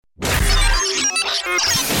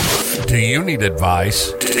Do you need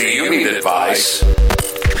advice?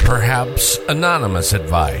 Perhaps anonymous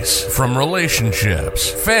advice from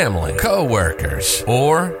relationships, family, co-workers,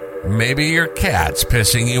 or maybe your cat's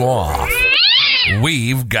pissing you off.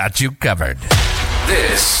 We've got you covered.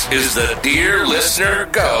 This is the Dear Listener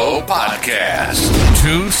Go podcast.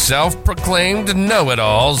 Two self-proclaimed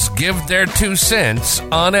know-it-alls give their 2 cents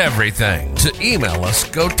on everything. To email us,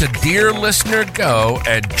 go to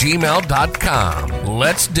dearlistenergo@gmail.com.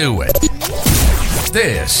 Let's do it.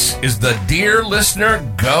 This is the Dear Listener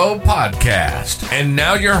Go podcast. And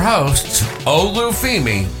now your hosts, Olu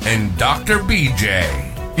Femi and Dr. BJ.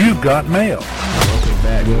 You got mail.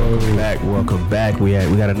 Welcome back. We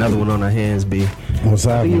got another one on our hands, B. What's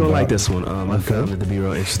up? You don't like this one. I found it to be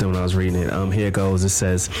real interesting when I was reading it. Here it goes. It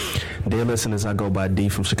says, "Dear listeners, I go by D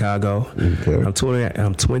from Chicago. Okay. I'm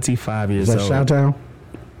 25 years old. Is that Chi-Town?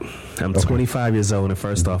 I'm 25 years old, and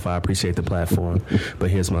first off, I appreciate the platform.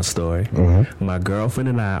 But here's my story. My girlfriend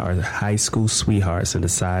and I are high school sweethearts and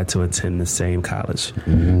decided to attend the same college.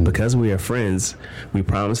 Because we are friends, we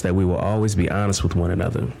promised that we will always be honest with one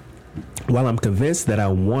another. While I'm convinced that I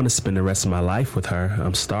want to spend the rest of my life with her,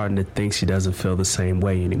 I'm starting to think she doesn't feel the same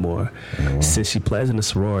way anymore. Since she plays in a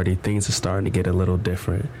sorority, things are starting to get a little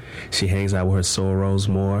different. She hangs out with her soros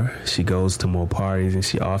more, she goes to more parties, and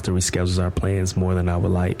she often reschedules our plans more than I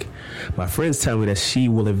would like. My friends tell me that she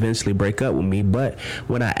will eventually break up with me, but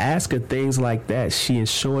when I ask her things like that, she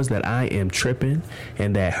ensures that I am tripping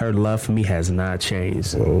and that her love for me has not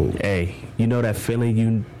changed. Whoa. Hey, you know that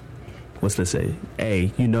feeling What's this say?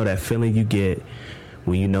 Hey, you know that feeling you get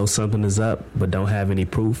when you know something is up but don't have any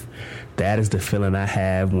proof? That is the feeling I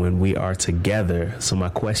have when we are together. So my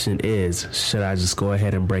question is, should I just go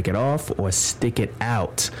ahead and break it off or stick it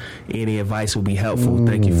out? Any advice will be helpful.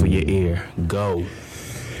 Thank you for your ear. Go.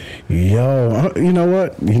 Yo, you know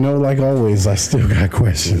what? Like always, I still got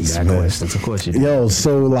questions. You got questions, of course you do. Yo,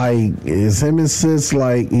 so like, is him and sis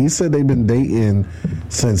like? He said they've been dating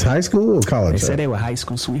since high school or college? They said they were high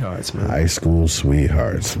school sweethearts, man. High school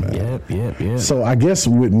sweethearts, man. Yep. So I guess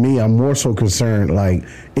with me, I'm more so concerned. Like,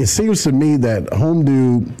 it seems to me that home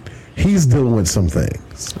dude, he's dealing with some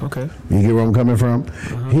things. Okay. You get where I'm coming from?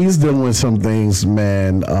 He's dealing with some things,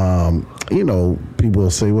 man. People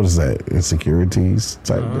say, what is that? Insecurities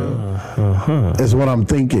type deal. Is what I'm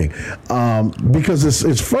thinking. Because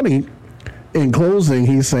it's funny. In closing,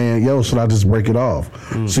 he's saying, yo, should I just break it off?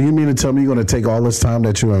 So you mean to tell me you're going to take all this time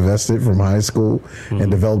that you invested from high school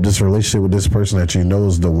and develop this relationship with this person that you know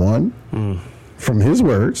is the one? From his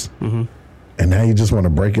words. And now you just want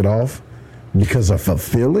to break it off because of a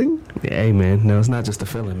feeling? Hey, man, no, it's not just a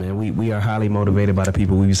feeling, man. We are highly motivated by the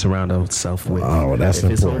people we surround ourselves with. Oh, well, that's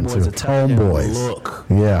if important, his homeboys too. are telling him, Homeboys. look.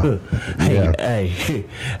 Yeah. Hey.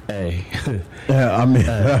 Yeah, I mean,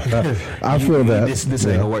 I feel that. This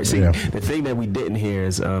ain't gonna work. See, the thing that we didn't hear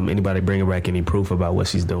is anybody bringing back any proof about what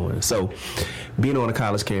she's doing. So, being on a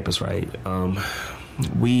college campus, right,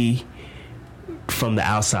 we... From the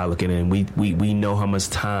outside looking in, we know how much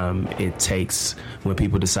time it takes when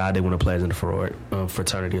people decide they want to pledge in a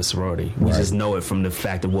fraternity or sorority. We just know it from the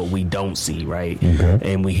fact of what we don't see, right?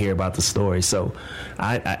 And we hear about the story. So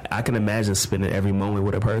I can imagine spending every moment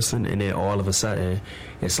with a person, and then all of a sudden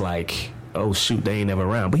it's like, oh shoot, they ain't never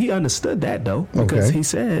around. But he understood that though, because he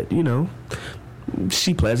said,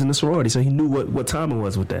 she pledged in the sorority, so he knew what time it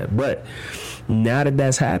was with that. But now that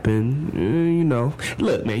that's happened,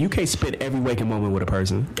 look, man, you can't spend every waking moment with a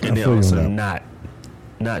person and then also not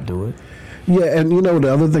do it. Yeah, and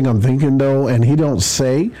the other thing I'm thinking though, and he don't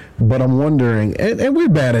say, but I'm wondering, and we're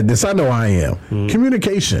bad at this, I know I am,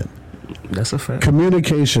 communication. That's a fact.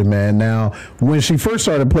 Communication, man. Now, when she first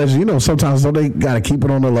started pledging, sometimes they got to keep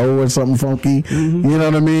it on the low or something funky. You know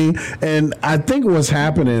what I mean? And I think what's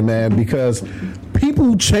happening, man, because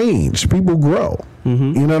people change, people grow.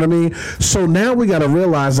 You know what I mean? So now we got to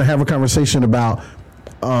realize and have a conversation about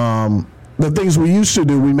the things we used to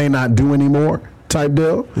do, we may not do anymore. Type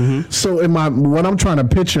deal. So what I'm trying to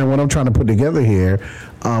picture and what I'm trying to put together here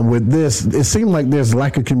with this, it seemed like there's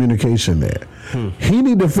lack of communication there. He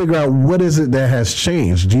need to figure out what is it that has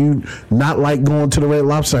changed. Do you not like going to the Red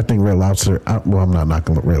Lobster? I think Red Lobster, I'm not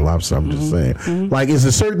knocking Red Lobster, I'm just saying. Like, is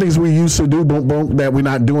there certain things we used to do that we're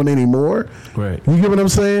not doing anymore? Right. You get what I'm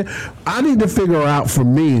saying? I need to figure out for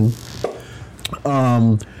me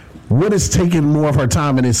what is taking more of her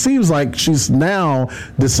time, and it seems like she's now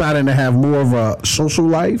deciding to have more of a social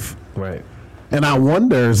life. Right. And I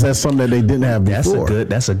wonder, is that something that they didn't have before?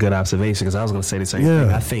 That's a good observation, because I was going to say the same thing.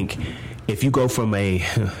 I think if you go from I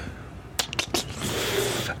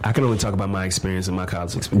can only talk about my experience and my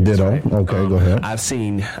college experience. Ditto. Right? Okay, go ahead. I've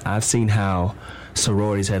seen how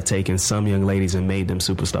sororities have taken some young ladies and made them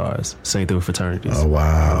superstars. Same thing with fraternities. Oh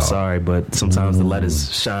wow! I'm sorry, but sometimes the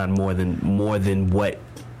letters shine more than what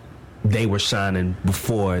they were shining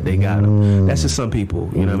before they got them. That's just some people.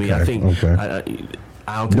 You know what I mean? I think.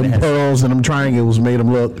 I don't think them pearls and them triangles made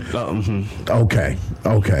them look okay.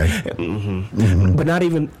 But not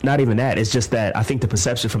even that. It's just that I think the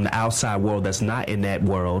perception from the outside world that's not in that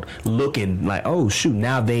world looking like, oh shoot,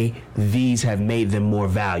 now these have made them more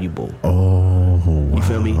valuable. Oh, wow. You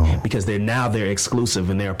feel me? Because they're exclusive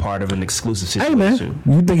and they're a part of an exclusive situation. Hey man,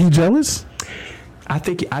 you think he's jealous? I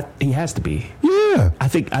think he has to be. Yeah. I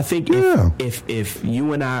think if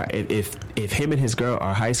you and if him and his girl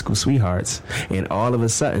are high school sweethearts, and all of a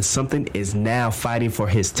sudden something is now fighting for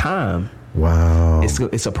his time. Wow.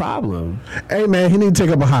 It's a problem. Hey man, he need to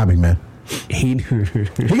take up a hobby, man. He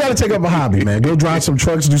got to take up a hobby, man. Go drive some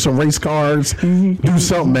trucks, do some race cars, do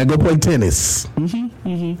something, man. Go play tennis.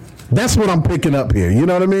 That's what I'm picking up here. You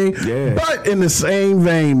know what I mean? Yeah. But in the same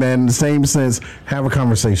vein, man, in the same sense, have a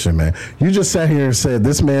conversation, man. You just sat here and said,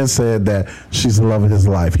 this man said that she's the love of his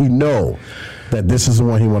life. He know that this is the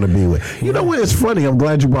one he want to be with. You know what? It's funny. I'm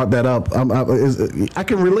glad you brought that up. I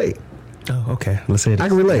can relate. Oh, okay. Let's say it. I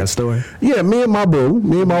can relate. That story. Yeah, me and my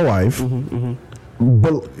wife.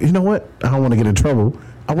 But you know what? I don't want to get in trouble.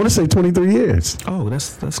 I want to say 23 years. Oh,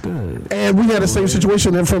 that's good. And we had the same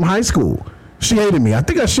situation from high school. She hated me. I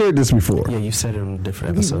think I shared this before. Yeah, you said it on a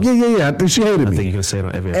different episode. Yeah. I think she hated me. I think you can say it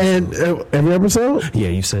on every episode. And every episode? Yeah,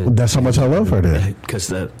 you said. That's how much I love her then.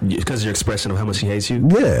 Because your expression of how much she hates you?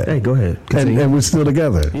 Yeah. Hey, go ahead. And we're still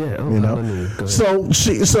together. Yeah. Oh, you know? Go ahead.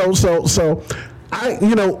 So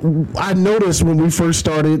I noticed when we first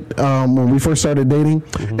started dating,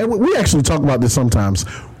 and we actually talk about this sometimes.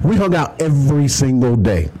 We hung out every single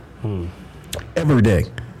day, every day.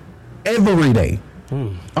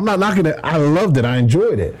 I'm not knocking it. I loved it. I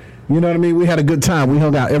enjoyed it. You know what I mean? We had a good time. We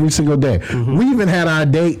hung out every single day. We even had our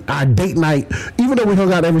date night. Even though we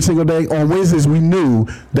hung out every single day, on Wednesdays we knew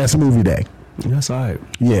that's movie day. That's all right.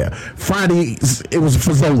 Yeah. Fridays it was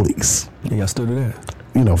Fazoli's. Yeah, y'all still do that?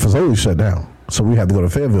 You know, Fazoli's shut down. So we had to go to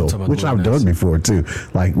Fayetteville, which I've done before too.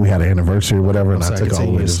 Like we had an anniversary or whatever, and I took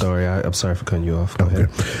all the story. I'm sorry for cutting you off. Go ahead.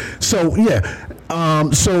 So yeah,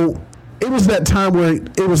 so it was that time where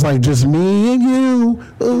it was like just me and you.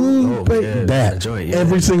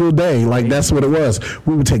 Every single day, like that's what it was.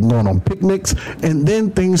 We would take going on picnics, and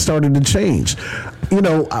then things started to change. You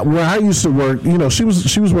know, where I used to work, you know, she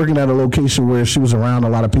was working at a location where she was around a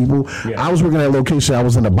lot of people. Yeah. I was working at a location. I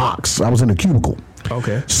was in a box. I was in a cubicle.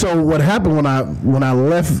 Okay. So what happened when I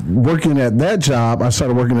left working at that job, I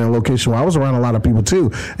started working in a location where I was around a lot of people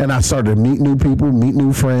too, and I started to meet new people, meet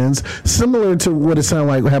new friends, similar to what it sounded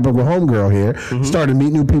like happened with Homegirl here. Started to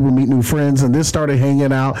meet new people, meet new friends, and then started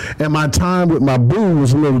hanging out. And my time with my boo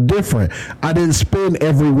was a little different. I didn't spend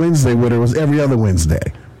every Wednesday with her; it was every other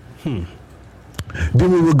Wednesday.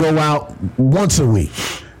 Then we would go out once a week.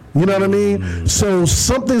 You know what I mean? So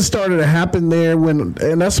something started to happen there and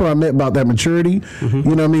that's what I meant about that maturity. You know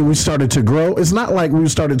what I mean? We started to grow. It's not like we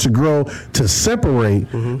started to grow to separate,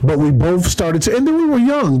 but we both started to, and then we were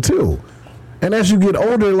young too. And as you get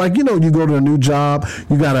older, like, you know, you go to a new job,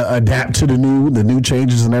 you got to adapt to the new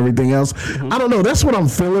changes and everything else. I don't know. That's what I'm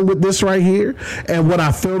feeling with this right here. And what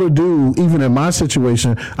I fail to do, even in my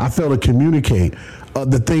situation, I fail to communicate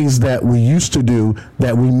the things that we used to do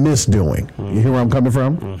that we miss doing. You hear where I'm coming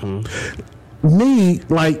from? Me,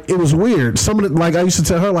 like, it was weird. Like, I used to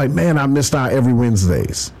tell her, like, man, I missed out every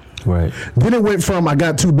Wednesdays. Right. Then it went from I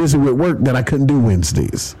got too busy with work that I couldn't do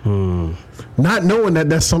Wednesdays. Not knowing that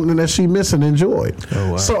that's something that she missed and enjoyed.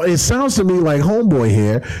 Oh, wow. So it sounds to me like homeboy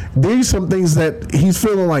here, there's some things that he's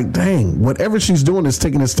feeling like, dang, whatever she's doing is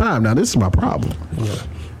taking his time. Now, this is my problem. Yeah.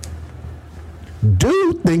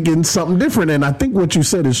 Dude thinking something different, and I think what you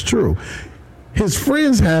said is true. His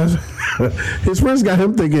friends got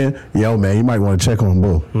him thinking, yo, man, you might want to check on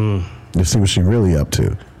Boo to see what she's really up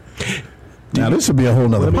to. Now, this would be a whole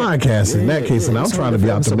nother podcast in that case, and I'm trying to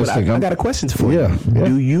be optimistic. I got a question for you.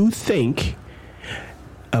 Do you think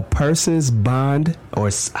a person's bond or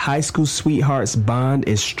high school sweetheart's bond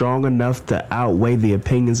is strong enough to outweigh the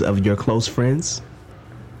opinions of your close friends?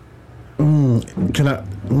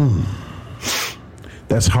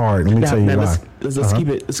 That's hard. Let me tell you why. Let's keep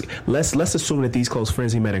it. Let's assume that these close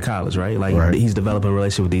friends he met in college, right? Like he's developing a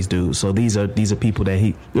relationship with these dudes. So these are people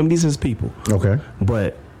that these are his people. Okay.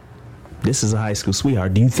 But this is a high school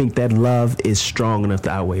sweetheart. Do you think that love is strong enough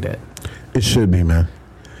to outweigh that? It should be, man.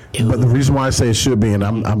 But the reason why I say it should be, and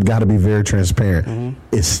I'm got to be very transparent,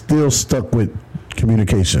 it's still stuck with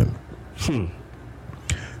communication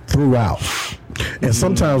throughout. And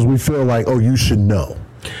sometimes we feel like, oh, you should know.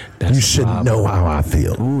 you should know how I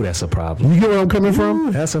feel. Ooh, that's a problem. You get where I'm coming from?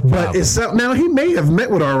 Ooh, that's a problem. But it's now he may have met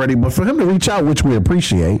with her already, but for him to reach out, which we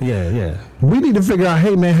appreciate, Yeah. we need to figure out.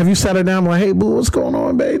 Hey man, have you sat her down? Like, hey boo, what's going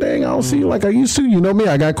on, babe? Dang, I don't see you like I used to. You know me,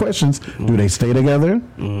 I got questions. Do they stay together?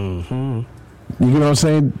 Mm-hmm. You know what I'm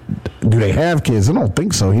saying? Do they have kids? I don't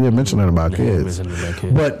think so. He didn't mention anything about kids.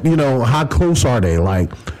 But how close are they?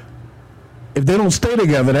 Like, if they don't stay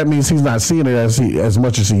together, that means he's not seeing it as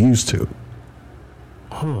much as he used to.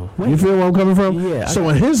 You feel where I'm coming from? Yeah. So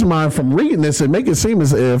in his mind, from reading this, it make it seem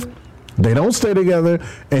as if they don't stay together,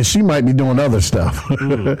 and she might be doing other stuff. You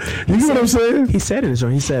get what I'm saying? He said it.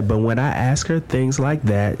 He said, but when I ask her things like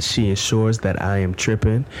that, she ensures that I am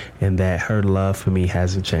tripping and that her love for me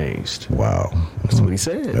hasn't changed. Wow. That's what he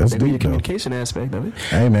said. That's Maybe deep, the communication aspect of it.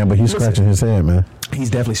 Hey, man, but he's scratching his head, man. He's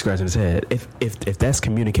definitely scratching his head. If that's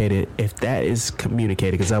communicated, if that is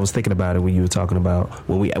communicated, because I was thinking about it when you were talking about,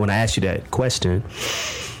 when I asked you that question,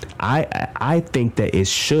 I think that it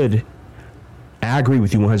should, I agree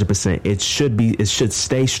with you 100%. It should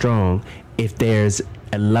stay strong if there's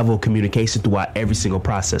a level of communication throughout every single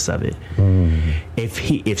process of it.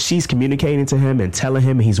 If she's communicating to him and telling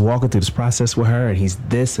him he's walking through this process with her and he's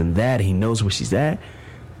this and that, and he knows where she's at.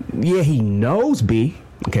 Yeah, he knows B.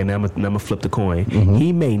 Okay, now I'm gonna flip the coin.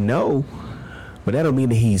 He may know, but that don't mean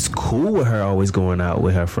that he's cool with her always going out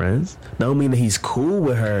with her friends. That don't mean that he's cool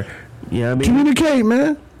with her. You know what I mean? Communicate,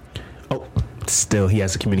 man. Oh, still he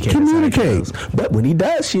has to communicate. Communicate. But when he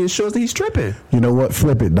does, she ensures that he's tripping. You know what?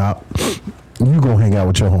 Flip it, Doc. You gonna hang out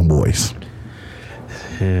with your homeboys.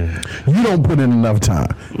 Yeah. You don't put in enough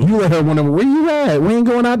time. You let her whenever, where you at? We ain't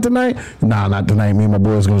going out tonight? Nah, not tonight. Me and my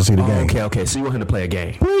boys gonna see the game. Okay. So you want him to play a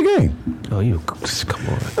game? Play a game. Oh, you come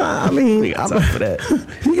on. I mean, We got time for that.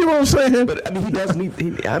 You get what I'm saying? But I mean, he does need.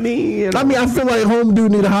 I feel like home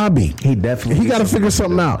dude need a hobby. He definitely. He got to figure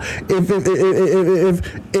something out. If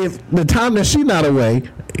the time that she not away,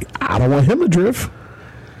 I don't want him to drift.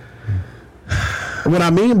 What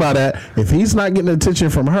I mean by that, if he's not getting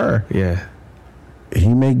attention from her, Yeah.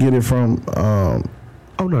 he may get it from Oh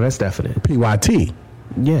no, that's definite. PYT.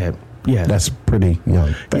 Yeah. That's pretty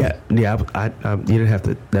young. Thing. Yeah. You didn't have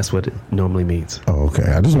to. That's what it normally means. Oh,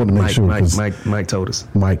 okay. I just want to make sure. Mike told us.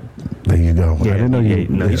 Mike, there you go. Yeah, I didn't know you.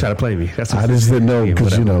 No, he tried to play me. That's I just didn't know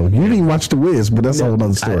because you didn't watch The Wiz, but that's a whole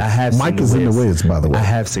other story. I have. Mike is in The Wiz, by the way. I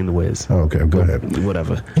have seen The Wiz. Oh, okay, go ahead.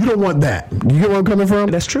 Whatever. You don't want that. You get where I'm coming from?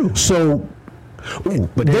 That's true. So, but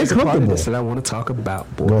they're there's a part of comfortable. this that I want to talk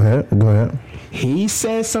about. Boy. Go ahead. He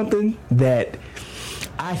said something that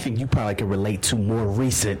I think you probably can relate to more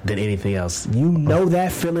recent than anything else. You know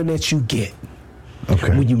that feeling that you get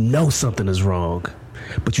when you know something is wrong,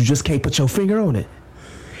 but you just can't put your finger on it.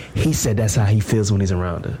 He said that's how he feels when he's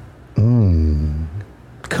around her.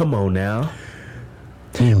 Come on now.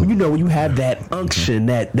 When you have that unction,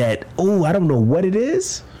 that I don't know what it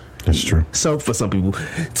is. That's true. So for some people,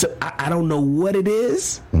 I don't know what it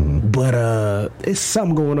is, but it's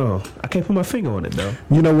something going on. I can't put my finger on it though.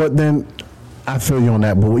 You know what? Then I feel you on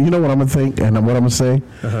that. But you know what I'm gonna think and what I'm gonna say.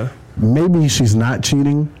 Maybe she's not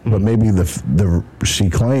cheating, but maybe the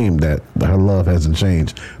she claimed that her love hasn't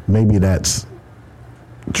changed. Maybe that's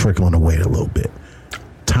trickling away a little bit.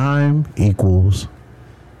 Time equals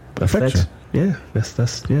affection. Yeah, that's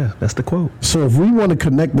the quote. So if we want to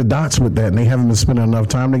connect the dots with that, and they haven't been spending enough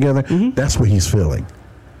time together, that's what he's feeling.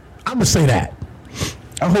 I'm gonna say that.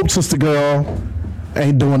 I hope sister girl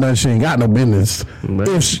ain't doing nothing she ain't got no business.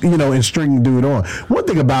 If she, and stringing dude on. One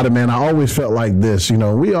thing about it, man, I always felt like this.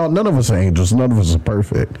 None of us are angels, none of us are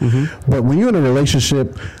perfect. But when you're in a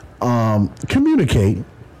relationship, communicate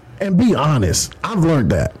and be honest. I've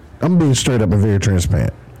learned that. I'm being straight up and very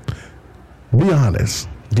transparent. Be honest.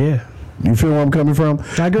 Yeah. You feel where I'm coming from?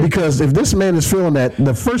 I agree. Because if this man is feeling that,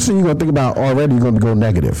 the first thing you're going to think about already, you're going to go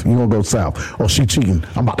negative. You're going to go south. Oh, she cheating.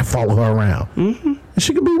 I'm about to follow her around. And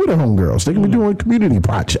she could be with her homegirls. They can be doing community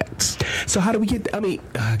projects. So how do we get? I mean,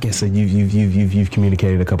 I guess you've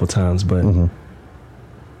communicated a couple times, but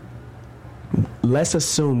let's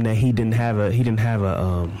assume that he never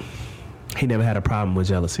had a problem with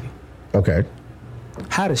jealousy. Okay.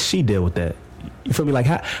 How does she deal with that? You feel me? Like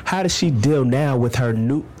how does she deal now with her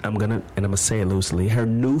I'm gonna say it loosely, her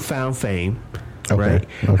newfound fame, right?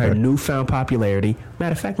 Okay. Her newfound popularity.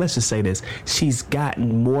 Matter of fact, let's just say this: she's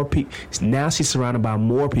gotten more people. Now she's surrounded by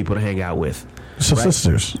more people to hang out with. So right?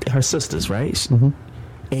 her sisters, right?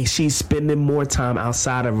 And she's spending more time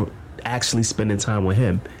outside of actually spending time with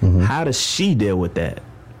him. How does she deal with that?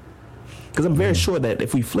 Because I'm very sure that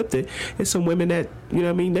if we flipped it, it's some women that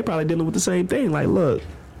they're probably dealing with the same thing. Like, look.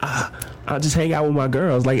 I just hang out with my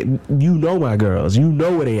girls. Like, my girls. You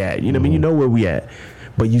know where they at. You know what I mean? You know where we at.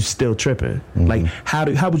 but you still tripping. Like,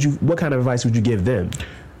 what kind of advice would you give them?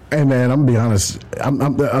 Hey man, I'm gonna be honest. I'm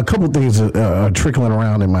a couple things are trickling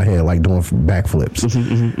around in my head, like doing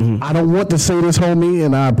backflips. I don't want to say this, homie,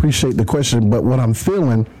 and I appreciate the question, but what I'm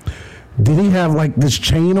feeling, did he have like this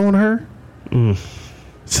chain on her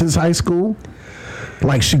since high school?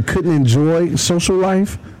 Like she couldn't enjoy social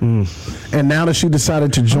life, and now that she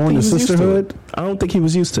decided to join the sisterhood, I don't think he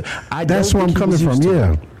was used to. That's where I'm coming from.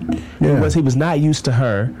 Yeah. He was not used to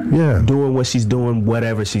her. Yeah. Doing what she's doing,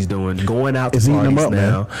 whatever she's doing, going out to parties now,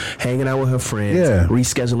 man. Hanging out with her friends,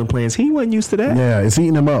 rescheduling plans. He wasn't used to that. Yeah, it's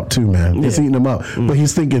eating him up too, man. It's eating him up. But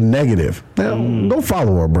he's thinking negative. Now, go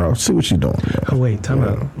follow her, bro. See what she's doing. Man. Oh wait, time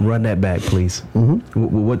out. Run that back, please.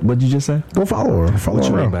 What did you just say? Go follow her. What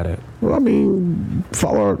you mean by that? Well, I mean,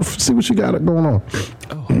 follow her. See what she got going on.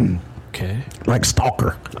 Oh, okay. Like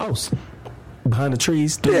stalker. Oh, behind the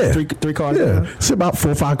trees, three cars behind? Sit about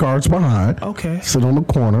 4 or 5 cars behind. Okay. Sit on the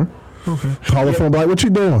corner. Okay. Call her phone, like, what you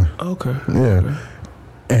doing? Okay. Yeah. Okay.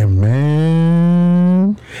 And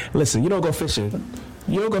man, listen, you don't go fishing.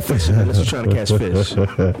 You don't go fishing unless you're trying to catch fish.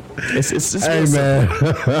 It's hey man,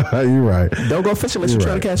 you're right. Don't go fishing unless you're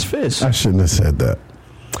trying to catch fish. I shouldn't have said that.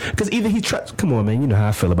 Because either he tries. Come on, man. You know how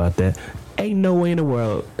I feel about that. Ain't no way in the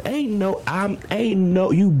world. Ain't no.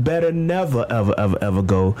 You better never ever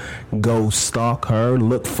go stalk her,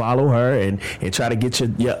 follow her, and try to get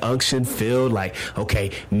your unction filled. Like,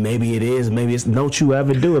 okay, maybe it is, maybe it's. Don't you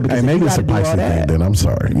ever do it? Because maybe it's a Pisces thing. Then I'm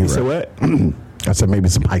sorry. You said what? I said maybe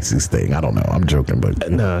it's a Pisces thing. I don't know. I'm joking, but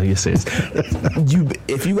no, you're serious.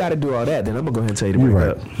 If you got to do all that, then I'm gonna go ahead and tell you to break it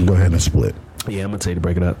up. Go ahead and split. Yeah, I'm gonna tell you to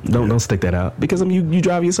break it up. Don't stick that out because you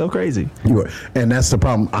drive yourself crazy. And that's the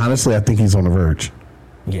problem. Honestly, I think he's on the verge.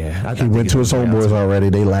 Yeah, he went to his homeboys already.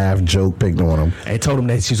 They laughed, joked, picked on him. They told him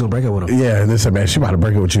that she's gonna break up with him. Yeah, and they said, "Man, she about to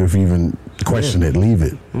break up with you if you even question it. Leave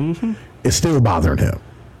it." It's still bothering him.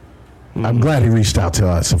 I'm glad he reached out to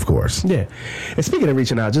us, of course. Yeah, and speaking of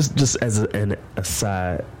reaching out, just as an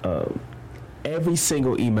aside. Every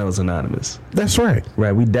single email is anonymous. That's right.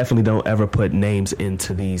 Right. We definitely don't ever put names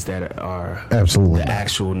into these that are absolutely the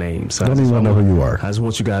actual names. So don't even know who you are. I just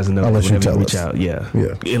want you guys to know. Unless you tell reach us. Out. Yeah.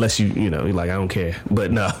 Unless you're like, I don't care.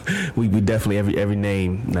 But no, we definitely every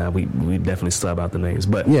name. We definitely stub out the names.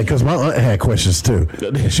 But yeah, because my aunt had questions too.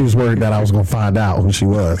 She was worried that I was going to find out who she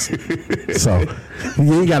was. So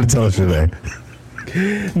you ain't got to tell us your name.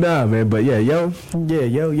 Nah, man. But yo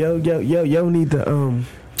need to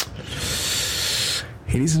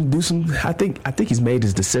He needs to do some. I think he's made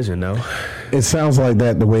his decision. though. It sounds like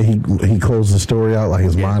that the way he closed the story out, like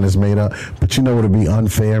his mind is made up. But you know what would be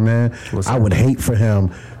unfair, man? I would hate for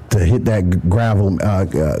him to hit that gravel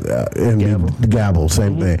and gavel,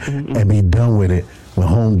 same thing, and be done with it when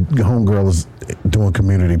homegirl is doing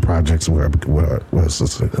community projects with her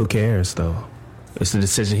sister. Who cares though? It's the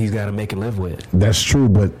decision he's got to make and live with. That's true,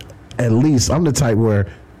 but at least I'm the type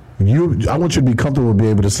where. I want you to be comfortable and be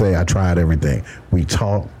able to say, I tried everything. We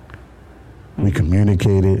talked, we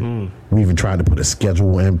communicated, we even tried to put a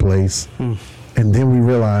schedule in place. And then we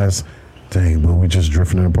realized, dang, but we're just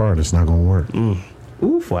drifting apart. It's not going to work.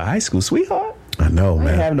 Ooh, for a high school sweetheart? I know, man.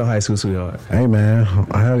 I ain't have no high school sweetheart. Hey, man,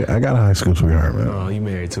 I got a high school sweetheart, man. Oh, you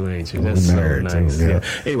married too, ain't you? That's so nice. Too, yeah.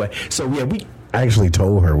 Anyway, so I actually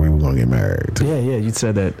told her we were going to get married. Yeah, you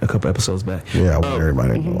said that a couple episodes back. Yeah, I want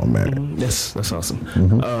everybody to know I'm married. That's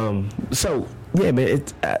awesome. So yeah, man,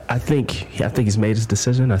 I think he's made his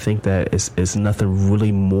decision. I think that it's nothing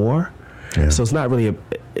really more. Yeah. So it's not really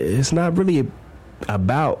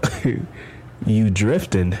about you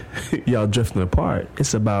drifting, y'all drifting apart.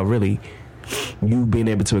 It's about really you being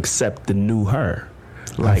able to accept the new her.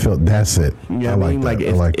 I feel that's it. You know what I mean?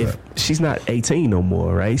 Like if she's not 18 no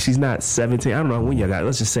more, right? She's not 17. I don't know when y'all got.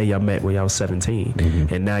 Let's just say y'all met when y'all was 17,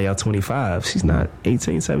 and now y'all 25. She's not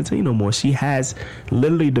 18, 17 no more. She has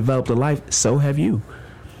literally developed a life. So have you.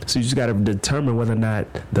 So you just got to determine whether or not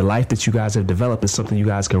the life that you guys have developed is something you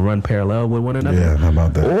guys can run parallel with one another. Yeah, how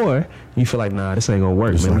about that? Or you feel like, nah, this ain't gonna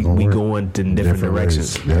work, man. We going in different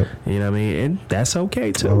directions. Yep. You know what I mean? And that's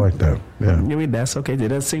okay too. I like that. Yeah. You know what I mean? That's okay. It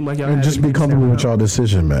doesn't seem like y'all. And just be comfortable with y'all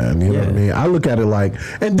decision, man. You know what I mean? I look at it like,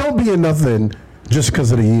 and don't be in nothing just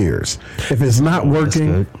because of the years. If it's not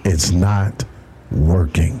working, it's not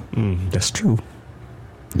working. That's true.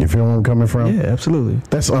 You feel where I'm coming from? Yeah, absolutely.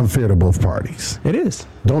 That's unfair to both parties. It is.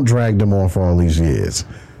 Don't drag them on for all these years.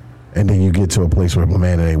 And then you get to a place where,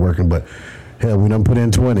 man, it ain't working. But, hell, we done put in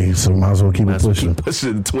 20, so might as well keep it pushing. Keep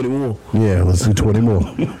pushing to 21. Yeah, let's do 20 more.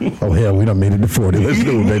 Oh, hell, we done made it to 40. Let's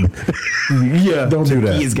do it, baby. Yeah. Don't do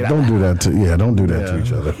that. Don't do that to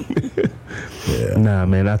each other. Yeah. Nah,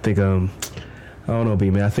 man, I think I don't know, B,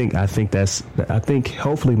 man. I think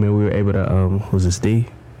hopefully, man, we were able to was this D,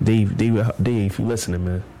 if you listening,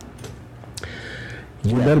 man.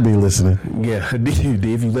 You better be listening. Yeah,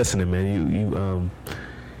 D, if you listening, man,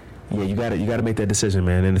 you gotta make that decision,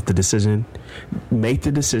 man. And if make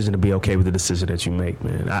the decision to be okay with the decision that you make,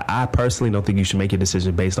 man. I personally don't think you should make a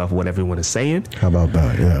decision based off of what everyone is saying. How about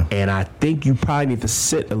that? Yeah. And I think you probably need to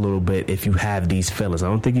sit a little bit if you have these feelings. I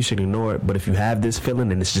don't think you should ignore it, but if you have this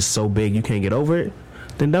feeling and it's just so big you can't get over it,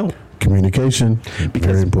 then don't. Communication, because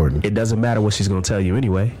very important. It doesn't matter what she's going to tell you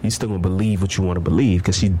anyway. You still going to believe what you want to believe,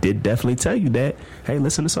 because she did definitely tell you that, hey,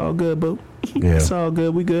 listen, it's all good, boo. Yeah. It's all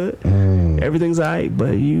good. We good. Everything's all right,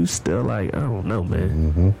 but you still like, I don't know,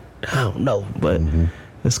 man. I don't know, but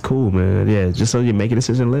it's cool, man. Yeah, just so you make a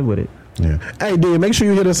decision, live with it. Yeah. Hey, dude, make sure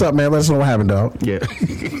you hit us up, man. Let us know what happened, dog. Yeah.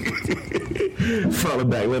 Follow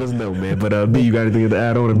back. Let us know, man. But B, you got anything to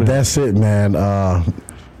add on it, man? That's it, man.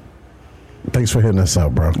 Thanks for hitting us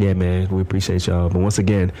up, bro. Yeah, man. We appreciate y'all. But once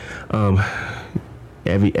again,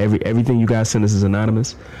 everything you guys send us is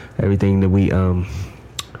anonymous. Everything that we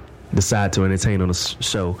decide to entertain on the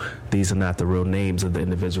show, these are not the real names of the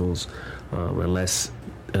individuals, unless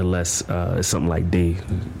it's something like D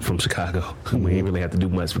from Chicago. We ain't really have to do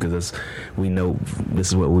much because we know this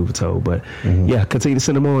is what we were told. But yeah, continue to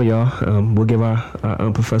send them on, y'all. We'll give our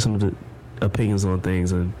unprofessional opinions on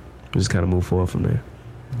things, and we'll just kind of move forward from there.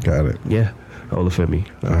 Got it. Yeah. Hola, Femi.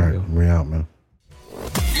 All right. We out, man.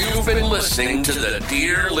 You've been listening to the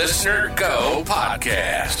Dear Listener Go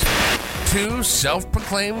podcast. Two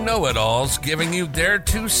self-proclaimed know-it-alls giving you their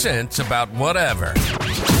 2 cents about whatever.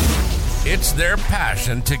 It's their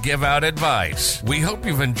passion to give out advice. We hope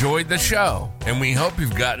you've enjoyed the show, and we hope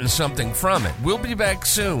you've gotten something from it. We'll be back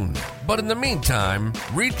soon. But in the meantime,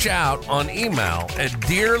 reach out on email at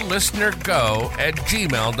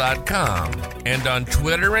dearlistenergo@gmail.com and on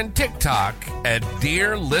Twitter and TikTok at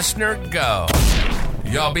dearlistenergo.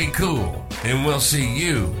 Y'all be cool, and we'll see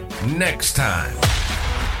you next time.